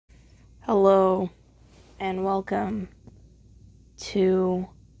Hello and welcome to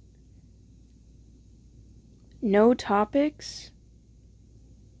No Topics.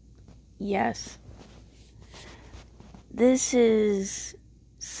 Yes, this is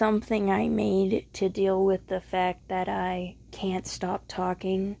something I made to deal with the fact that I can't stop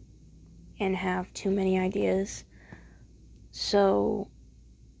talking and have too many ideas. So,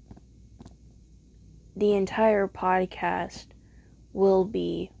 the entire podcast will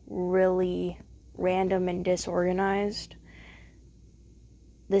be really random and disorganized.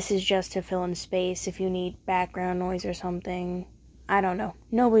 This is just to fill in space if you need background noise or something. I don't know.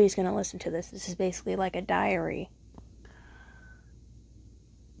 Nobody's gonna listen to this. This is basically like a diary.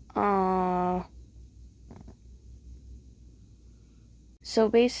 Uh, so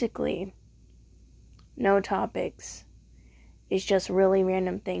basically, no topics is just really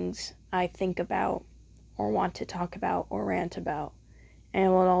random things I think about or want to talk about or rant about, and it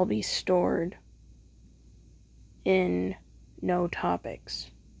will all be stored in no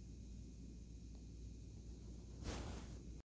topics.